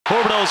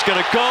Huberdeau's going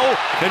to go,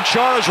 and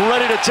Chara's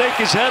ready to take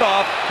his head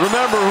off.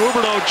 Remember,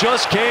 Huberdeau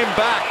just came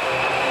back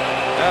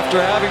after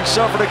having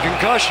suffered a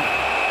concussion.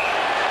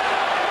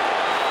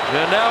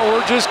 And now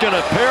we're just going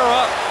to pair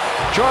up.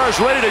 Chara's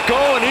ready to go,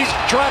 and he's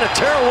trying to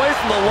tear away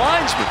from the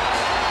linesman.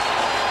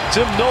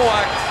 Tim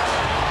Nowak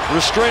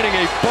restraining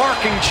a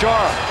barking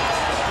Chara.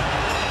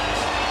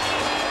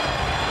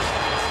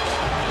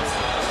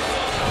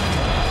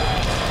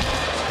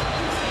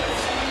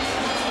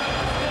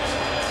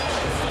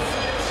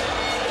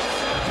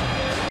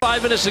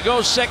 Five minutes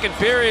ago, second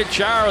period,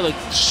 Chara with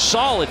a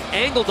solid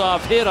angled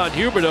off hit on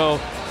Huberdeau.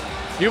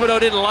 Huberdeau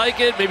didn't like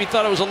it, maybe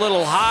thought it was a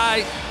little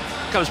high.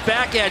 Comes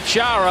back at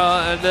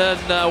Chara, and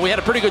then we had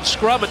a pretty good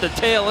scrum at the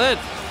tail end.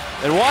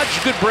 And watch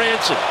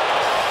Goodbranson.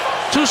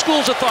 Two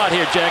schools of thought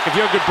here, Jack, if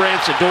you're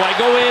Goodbranson. Do I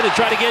go in and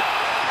try to get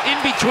in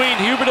between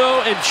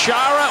Huberdeau and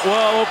Chara?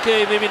 Well,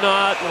 okay, maybe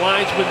not.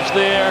 Linesman's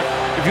there.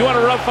 If you want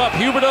to rough up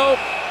Huberdeau,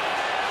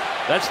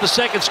 that's the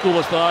second school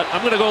of thought.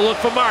 I'm going to go look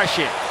for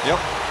Marchand. Yep.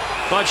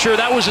 Not sure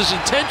that was his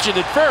intention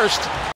at first.